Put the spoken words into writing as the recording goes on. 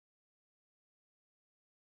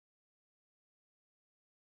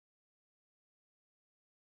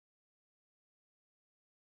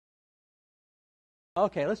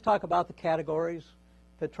Okay, let's talk about the categories: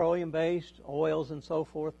 petroleum-based, oils and so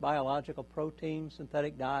forth, biological proteins,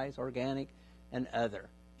 synthetic dyes, organic, and other.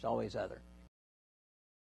 There's always other.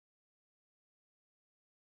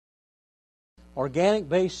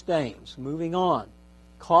 Organic-based stains. Moving on.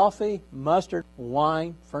 Coffee, mustard,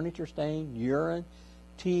 wine, furniture stain, urine,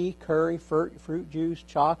 tea, curry, fruit juice,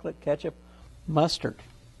 chocolate, ketchup, mustard.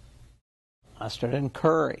 Mustard and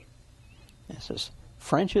curry. This is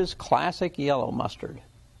French's classic yellow mustard.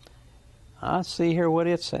 I see here what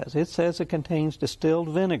it says. It says it contains distilled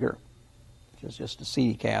vinegar, which is just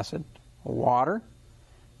acetic acid, water,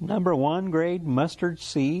 number 1 grade mustard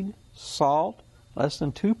seed, salt, less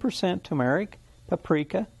than 2% turmeric,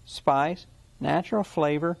 paprika, spice, natural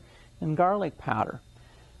flavor, and garlic powder.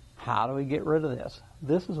 How do we get rid of this?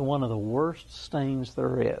 This is one of the worst stains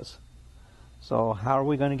there is. So how are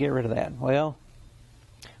we going to get rid of that? Well,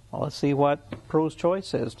 let's see what Pro's Choice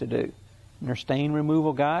says to do. In their stain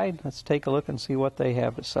removal guide, let's take a look and see what they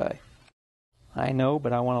have to say. I know,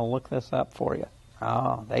 but I want to look this up for you.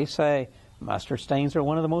 They say mustard stains are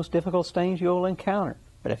one of the most difficult stains you'll encounter.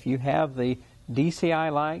 But if you have the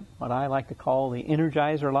DCI Light, what I like to call the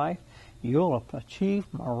Energizer Light, you'll achieve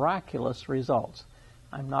miraculous results.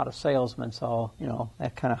 I'm not a salesman, so,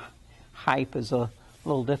 that kind of hype is a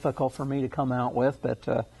little difficult for me to come out with,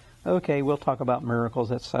 but okay, we'll talk about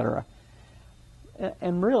miracles, etc.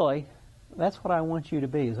 And really, that's what I want you to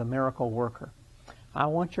be, as a miracle worker. I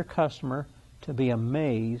want your customer to be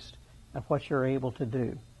amazed at what you're able to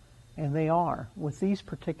do. And they are. With these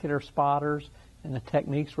particular spotters and the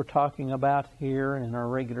techniques we're talking about here in our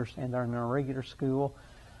regular school,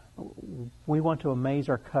 we want to amaze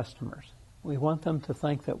our customers. We want them to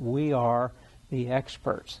think that we are the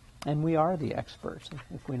experts. And we are the experts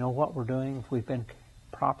if we know what we're doing, if we've been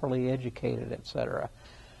properly educated, etc.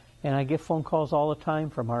 And I get phone calls all the time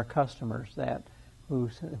from our customers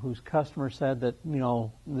whose customers said that,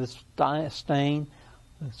 this stain,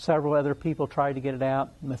 several other people tried to get it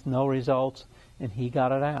out with no results, and he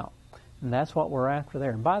got it out. And that's what we're after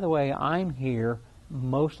there. And by the way, I'm here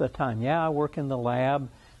most of the time. Yeah, I work in the lab.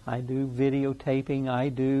 I do videotaping. I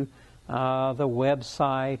do the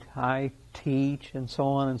website. I teach, and so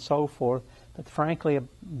on and so forth. But frankly,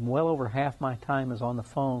 well over half my time is on the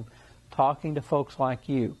phone talking to folks like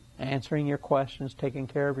you, answering your questions, taking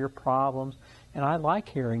care of your problems. And I like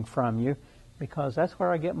hearing from you because that's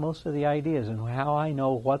where I get most of the ideas and how I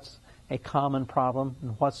know what's a common problem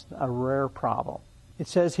and what's a rare problem. It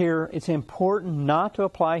says here, it's important not to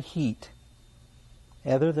apply heat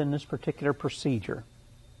other than this particular procedure.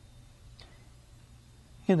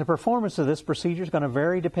 And the performance of this procedure is going to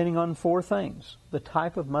vary depending on 4 things: the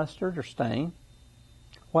type of mustard or stain,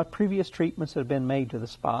 what previous treatments have been made to the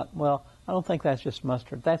spot. Well, I don't think that's just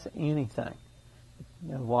mustard. That's anything.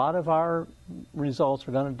 A lot of our results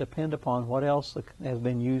are going to depend upon what else has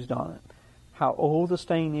been used on it, how old the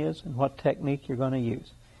stain is, and what technique you're going to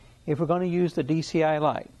use. If we're going to use the DCI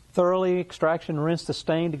Light, thoroughly extraction rinse the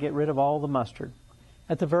stain to get rid of all the mustard.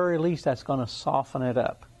 At the very least, that's going to soften it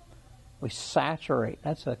up. We saturate.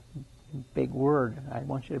 That's a big word. I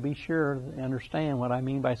want you to be sure to understand what I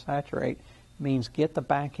mean by saturate. It means get the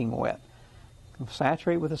backing wet.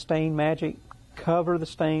 Saturate with the stain magic. Cover the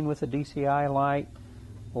stain with the DCI Light.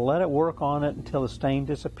 Let it work on it until the stain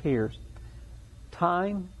disappears.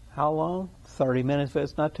 Time, how long? 30 minutes if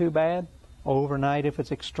it's not too bad. Overnight if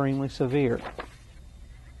it's extremely severe.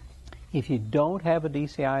 If you don't have a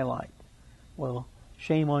DCI Light, well,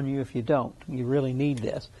 shame on you if you don't. You really need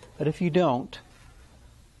this. But if you don't,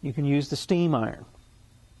 you can use the steam iron.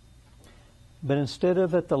 But instead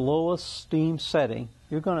of at the lowest steam setting,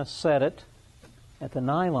 you're going to set it at the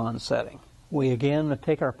nylon setting. We again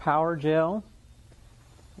take our power gel.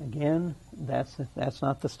 Again, that's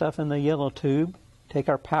not the stuff in the yellow tube. Take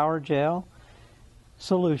our power gel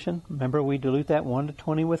solution. Remember, we dilute that 1 to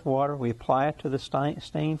 20 with water. We apply it to the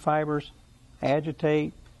stain fibers,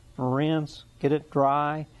 agitate, rinse, get it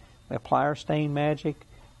dry. We apply our stain magic,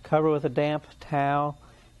 cover with a damp towel,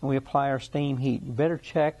 and we apply our steam heat. You better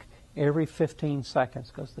check every 15 seconds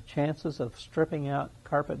because the chances of stripping out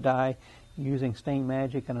carpet dye using stain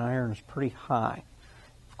magic and iron is pretty high.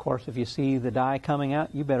 Of course, if you see the dye coming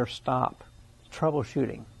out, you better stop.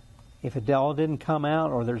 Troubleshooting. If it all didn't come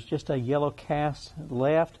out or there's just a yellow cast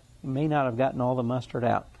left, you may not have gotten all the mustard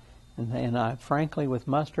out. And frankly, with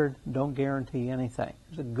mustard, don't guarantee anything.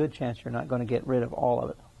 There's a good chance you're not going to get rid of all of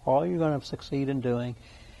it. All you're going to succeed in doing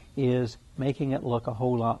is making it look a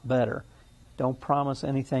whole lot better. Don't promise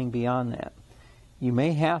anything beyond that. You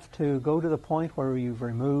may have to go to the point where you've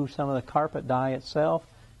removed some of the carpet dye itself,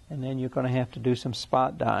 and then you're going to have to do some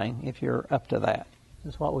spot dyeing if you're up to that.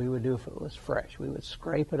 This is what we would do if it was fresh. We would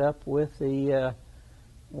scrape it up with the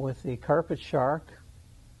carpet shark.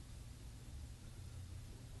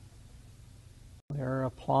 We're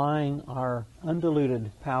applying our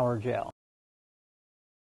undiluted power gel.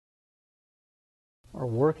 We're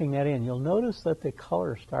working that in. You'll notice that the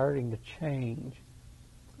color is starting to change.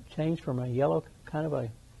 Change from a yellow, kind of a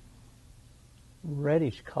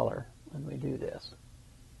reddish color when we do this.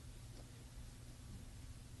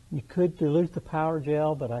 You could dilute the power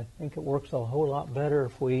gel, but I think it works a whole lot better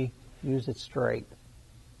if we use it straight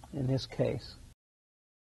in this case.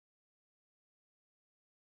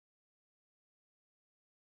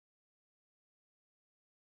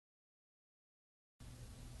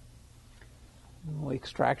 We'll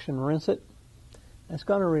extraction rinse it. That's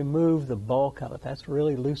going to remove the bulk of it. That's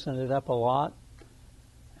really loosened it up a lot.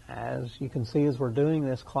 As you can see as we're doing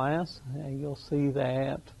this class, you'll see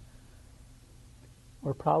that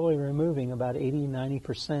we're probably removing about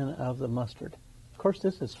 80-90% of the mustard. Of course,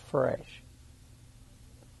 this is fresh.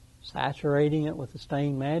 Saturating it with the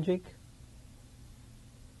Stain Magic.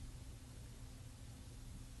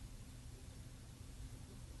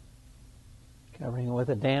 Covering it with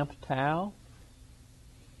a damp towel.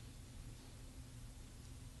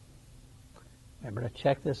 Remember to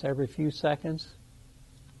check this every few seconds.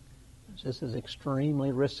 This is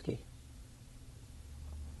extremely risky.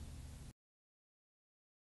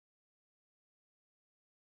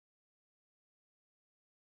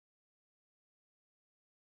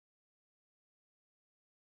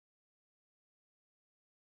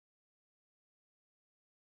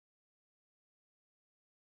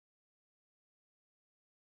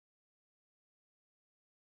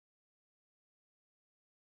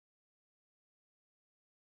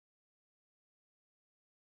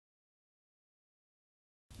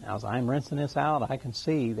 Now, as I'm rinsing this out, I can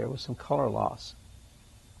see there was some color loss.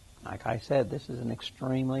 Like I said, this is an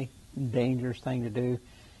extremely dangerous thing to do.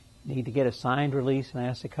 You need to get a signed release and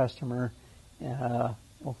ask the customer,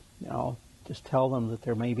 just tell them that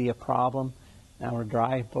there may be a problem. Now we're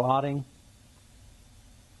dry blotting.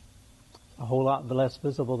 A whole lot less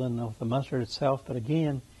visible than the mustard itself, but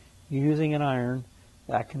again, using an iron,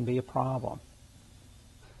 that can be a problem.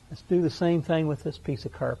 Let's do the same thing with this piece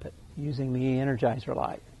of carpet using the Energizer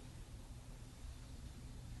Light.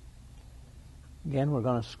 Again, we're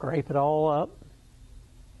going to scrape it all up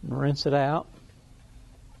and rinse it out.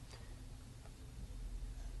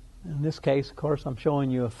 In this case, of course, I'm showing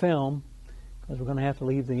you a film because we're going to have to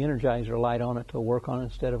leave the Energizer Light on it to work on it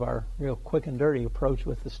instead of our real quick and dirty approach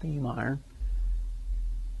with the steam iron.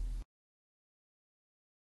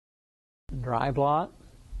 Dry blot.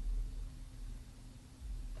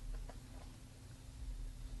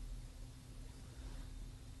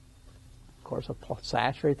 Of course, we'll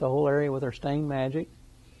saturate the whole area with our Stain Magic.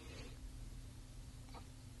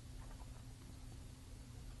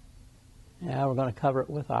 Now we're going to cover it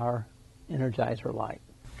with our Energizer Light.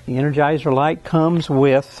 The Energizer Light comes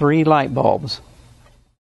with 3 light bulbs.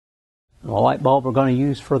 The light bulb we're going to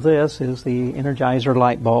use for this is the Energizer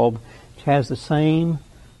light bulb, which has the same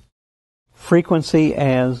frequency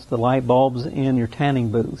as the light bulbs in your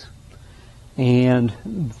tanning booths, and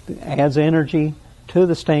adds energy to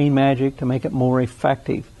the Stain Magic to make it more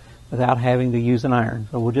effective without having to use an iron.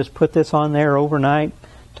 So we'll just put this on there overnight.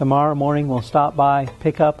 Tomorrow morning we'll stop by,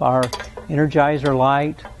 pick up our Energizer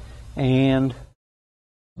Light, and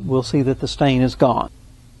we'll see that the stain is gone.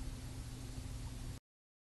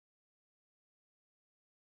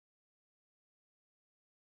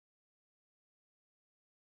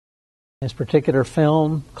 This particular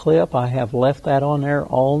film clip, I have left that on there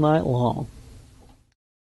all night long.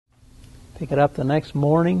 Pick it up the next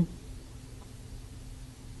morning.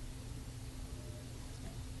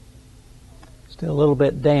 Still a little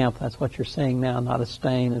bit damp. That's what you're seeing now, not a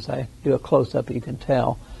stain. As I do a close-up, you can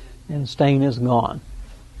tell. And the stain is gone.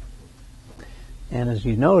 And as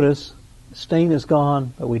you notice, the stain is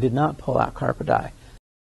gone, but we did not pull out carpet dye.